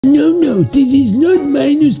No, this is not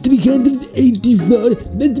minus 384,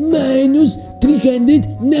 but minus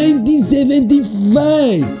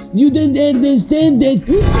 375. You don't understand that?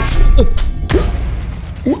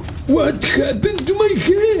 What happened to my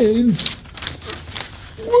hands?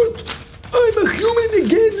 What? I'm a human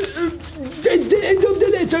again? That's the end of the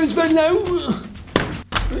lessons for now.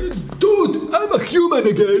 Dude, I'm a human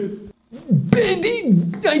again. Bendy,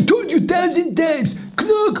 I told you 1,000 times.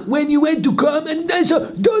 Knock when you want to come, and also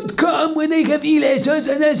don't come when I have e-lessons,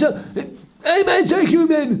 and also I'm also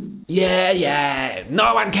human. Yeah,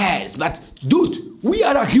 no one cares, but dude, we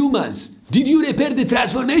are humans. Did you repair the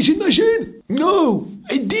transformation machine? No,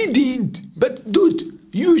 I didn't. But dude,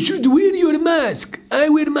 you should wear your mask. I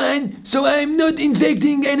wear mine, so I'm not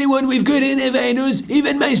infecting anyone with coronavirus,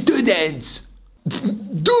 even my students.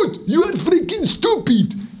 Dude, you are freaking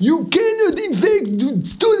stupid. You cannot infect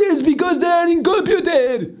students because they are in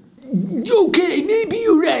computer. Okay, maybe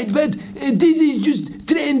you're right, but this is just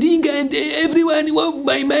trending and everyone wants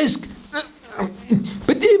my mask.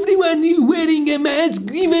 But everyone is wearing a mask,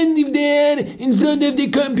 even if they are in front of the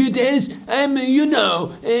computers. I'm,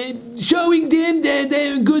 showing them that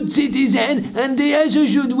they're a good citizen and they also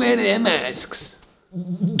should wear their masks.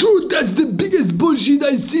 Dude, that's the biggest bullshit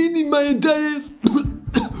I've seen in my entire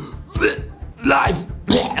life.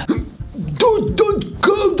 Dude, don't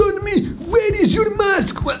count on me. Where is your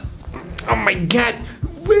mask? Oh my god.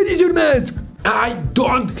 Where is your mask? I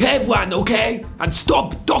don't have one, okay? And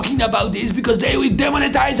stop talking about this because they will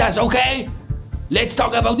demonetize us, okay? Let's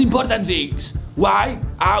talk about important things. Why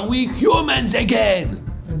are we humans again?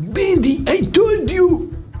 Bendy, I told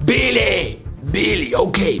you. Billy,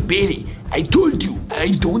 okay, Billy. I told you, I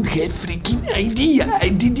don't have freaking idea. I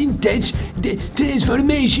didn't touch the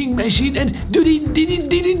transformation machine and didn't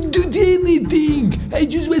do anything. I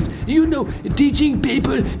just was, teaching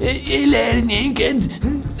people learning and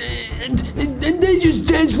I just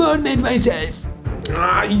transformed myself.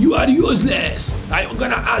 You are useless. I'm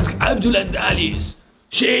gonna ask Abdul and Alice.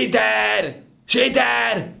 Cheater!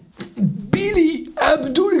 Billy,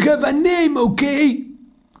 Abdul have a name, okay?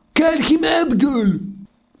 Call him Abdul.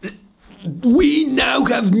 We now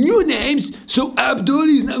have new names, so Abdul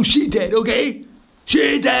is now cheater, okay?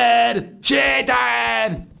 Cheater!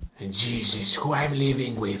 Jesus, who I'm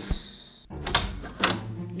living with.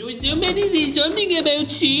 Do somebody say something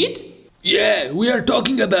about shit? Yeah, we are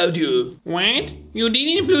talking about you. What? You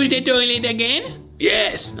didn't flush the toilet again?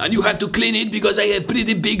 Yes, and you have to clean it because I have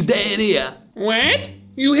pretty big diarrhea. What?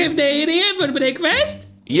 You have diarrhea for breakfast?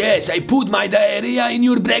 Yes, I put my diarrhea in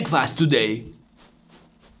your breakfast today.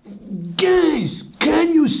 Guys,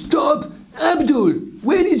 can you stop? Abdul,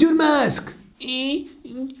 where is your mask? I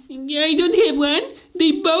don't have one.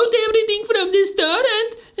 They bought everything from the store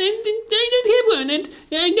and I don't have one. And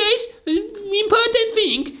guys, important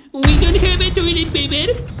thing, we don't have a toilet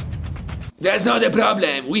paper. That's not a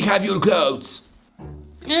problem. We have your clothes.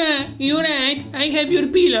 You're right. I have your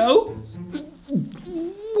pillow.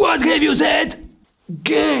 What have you said?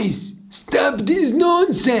 Guys, stop this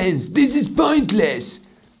nonsense. This is pointless.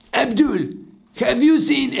 Abdul, have you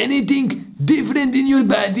seen anything different in your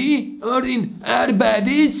body or in our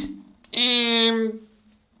bodies?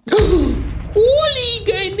 Holy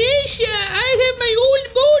Ganesha, I have my old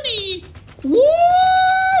body.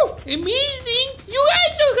 Whoa! Amazing. You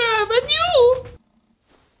also have a new.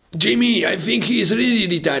 Jimmy, I think he is really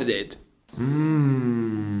retarded.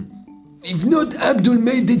 If not Abdul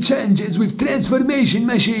made the changes with transformation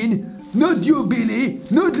machine, not you, Billy,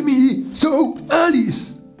 not me, so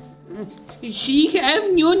Alice. She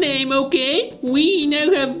have new name, okay? We now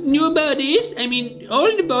have new bodies. I mean,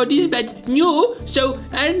 old bodies, but new. So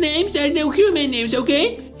our names are now human names,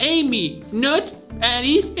 okay? Amy, not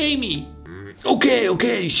Alice, Amy.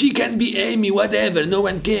 Okay, she can be Amy, whatever, no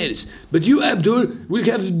one cares. But you, Abdul, will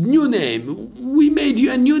have new name. We made you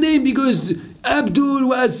a new name because Abdul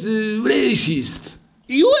was racist.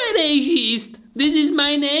 You are racist. This is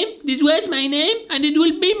my name, this was my name, and it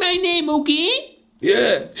will be my name, okay?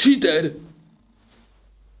 Yeah, cheater.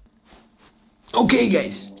 Okay,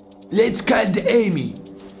 guys, let's call the Amy.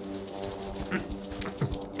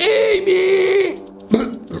 Amy!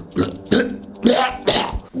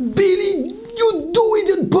 Billy, you do it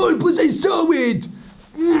on purpose, I saw it!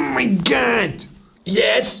 Oh my god!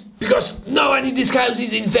 Yes, because no one in this house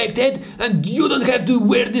is infected and you don't have to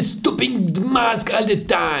wear this stupid mask all the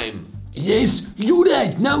time. Yes, you're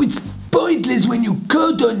right, now it's pointless when you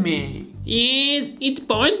count on me. Yes, it's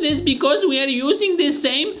pointless because we are using the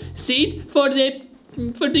same seat for the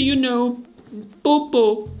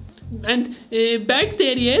poo-poo. And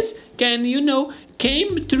bacteria can,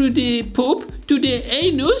 came through the poop to the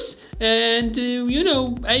anus and you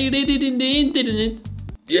know, I read it in the internet.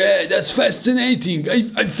 Yeah, that's fascinating.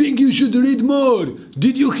 I think you should read more.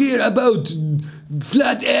 Did you hear about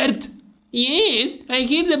flat earth? Yes, I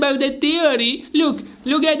heard about that theory.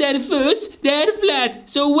 Look at our foots, they're flat.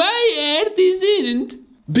 So why Earth isn't?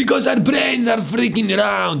 Because our brains are freaking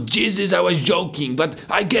round. Jesus, I was joking, but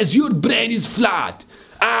I guess your brain is flat.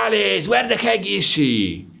 Alice, where the heck is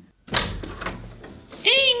she?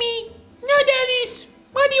 Amy, not Alice.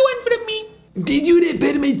 What do you want from me? Did you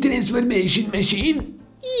repair my transformation machine?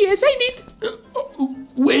 Yes, I did.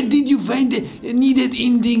 Where did you find the needed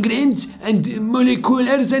ingredients and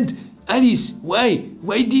moleculars and Alice, why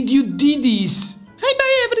did you do this? I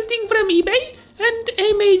buy everything from eBay and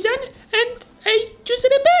Amazon and I just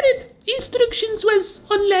repair it. Instructions was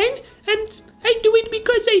online and I do it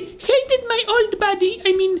because I hated my old body.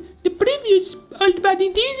 I mean, the previous old body.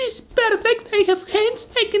 This is perfect. I have hands,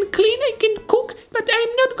 I can clean, I can cook, but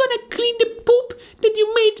I'm not gonna clean the poop that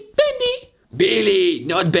you made, Bendy. Billy,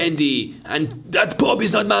 not Bendy. And that poop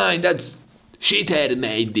is not mine. That's Shithead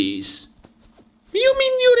made this. You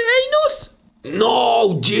mean your anus?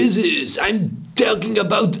 No, Jesus. I'm talking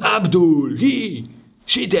about Abdul.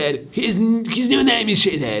 Shithead. His new name is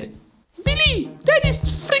Shithead. Billy, that is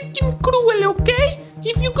freaking cruel, okay?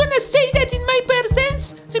 If you're gonna say that in my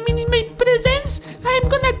presence, I'm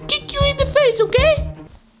gonna kick you in the face, okay?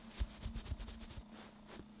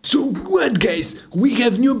 So what, guys? We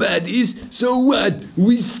have new bodies. So what?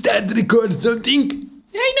 We start record something?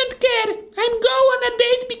 I don't care. I'm go on a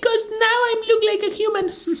date because now I look like a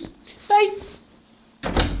human. Bye.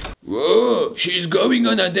 Whoa, she's going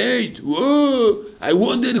on a date. Whoa, I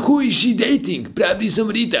wonder who is she dating? Probably some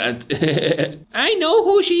retard. I know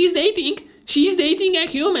who she is dating. She's dating a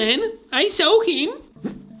human. I saw him.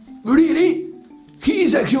 Really? He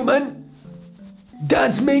is a human?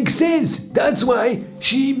 That makes sense. That's why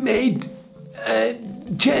she made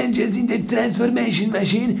changes in the transformation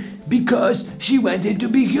machine, because she wanted to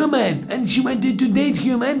be human and she wanted to date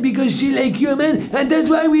human because she like human, and that's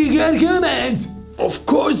why we are humans. Of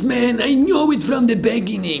course, man, I knew it from the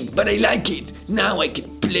beginning, but I like it. Now I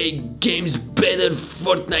can play games better.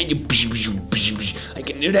 Fortnite. I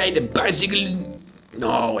can ride a bicycle.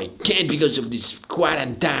 No, I can't because of this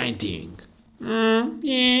quarantine thing.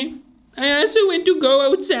 Yeah. I also want to go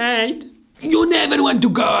outside. You never want to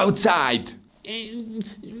go outside.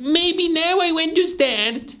 Maybe now I want to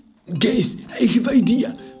start. Guys, I have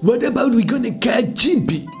idea. What about we gonna catch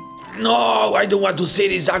Chimpy? No, I don't want to see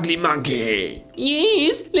this ugly monkey.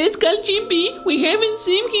 Yes, let's call Chimpy. We haven't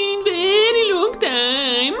seen him in very long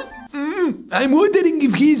time. I'm wondering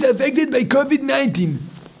if he's affected by COVID-19.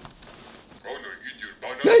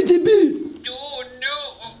 Hi, Chimpy. Oh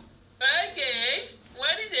no. Hi guys.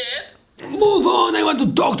 What is it? Move on, I want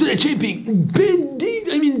to talk to the Chimpy.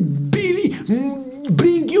 Billy,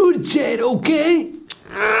 bring your chair, okay?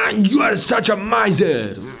 You are such a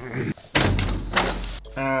miser.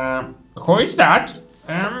 Who is that?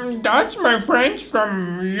 That's my friends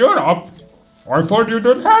from Europe. I thought you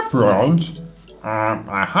don't have friends.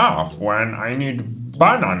 I have when I need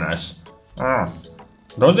bananas.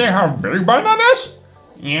 Do they have big bananas?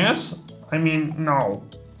 Yes. I mean, no.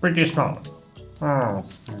 Pretty small. But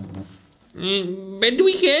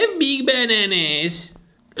we have big bananas.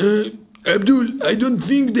 Abdul, I don't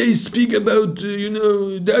think they speak about,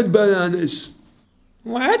 that bananas.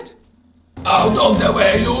 What? Out of the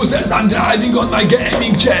way, losers! I'm driving on my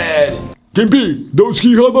gaming chair! Chimpy, does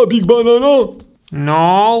he have a big banana?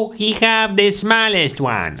 No, he have the smallest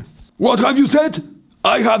one. What have you said?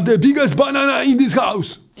 I have the biggest banana in this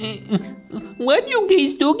house. What you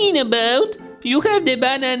guys talking about? You have the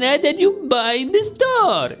banana that you buy in the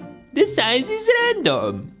store. The size is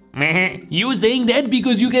random. You saying that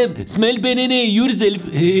because you have small banana yourself?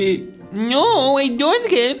 No, I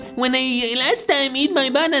don't have. When I last time eat my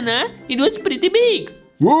banana, it was pretty big.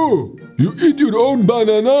 Whoa, you eat your own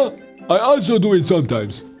banana? I also do it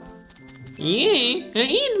sometimes. Yeah, I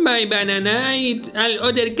eat my banana. I eat all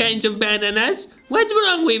other kinds of bananas. What's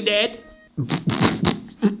wrong with that?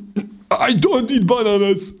 I don't eat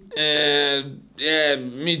bananas. Yeah,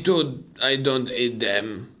 me too. I don't eat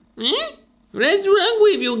them. What's wrong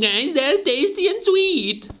with you guys? They're tasty and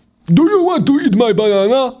sweet. Do you want to eat my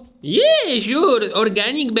banana? Yeah, sure.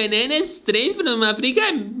 Organic bananas straight from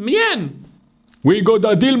Africa. Yum. We got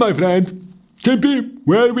a deal, my friend. Chimpy,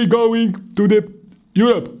 where are we going to the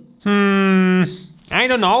Europe? I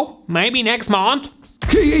don't know. Maybe next month.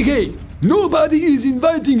 Hey. Nobody is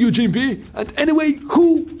inviting you, Chimpy. And anyway,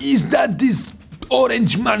 who is this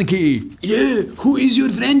orange monkey? Yeah, who is your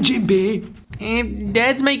friend, Chimpy?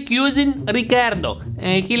 That's my cousin Ricardo.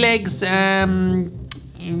 He likes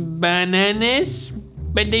Bananas?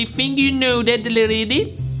 But I think you know that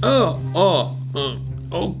already.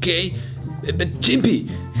 Okay. But Chimpy,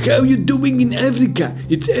 how you doing in Africa?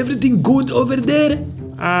 It's everything good over there?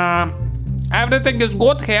 Everything is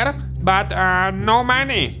good here, but no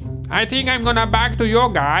money. I think I'm gonna back to you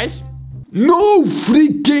guys. No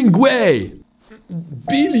freaking way!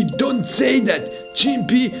 Billy, don't say that.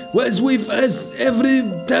 Chimpy was with us every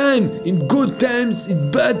time. In good times,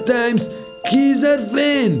 in bad times. He's our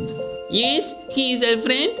friend. Yes, he is our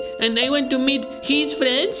friend, and I want to meet his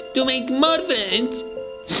friends to make more friends.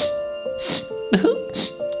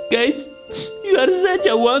 Guys, you are such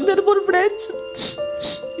a wonderful friends.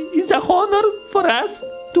 It's an honor for us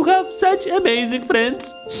to have such amazing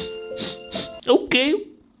friends. Okay,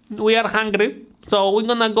 we are hungry, so we're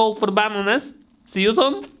gonna go for bananas. See you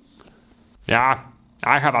soon. Yeah,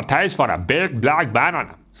 I have a taste for a big black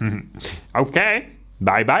banana. Okay,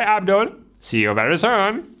 bye bye Abdul. See you very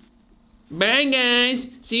soon. Bye guys,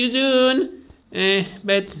 see you soon.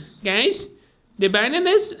 But guys, the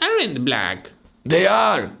bananas aren't black. They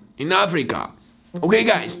are in Africa. Okay,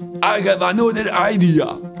 guys, I have another idea.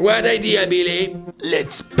 What idea, Billy?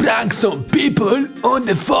 Let's prank some people on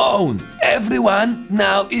the phone. Everyone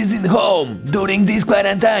now is in home during this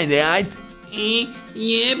quarantine, right?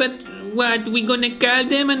 Yeah, but what? We gonna call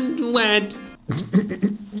them and what?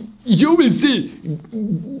 You will see.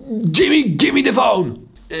 Jimmy, give me the phone.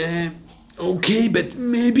 Okay, but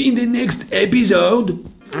maybe in the next episode.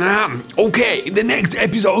 Okay, in the next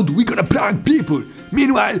episode we're gonna prank people.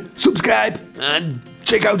 Meanwhile, subscribe and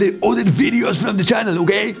check out the other videos from the channel,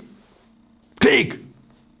 okay? Click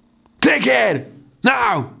here,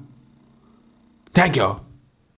 now. Thank you.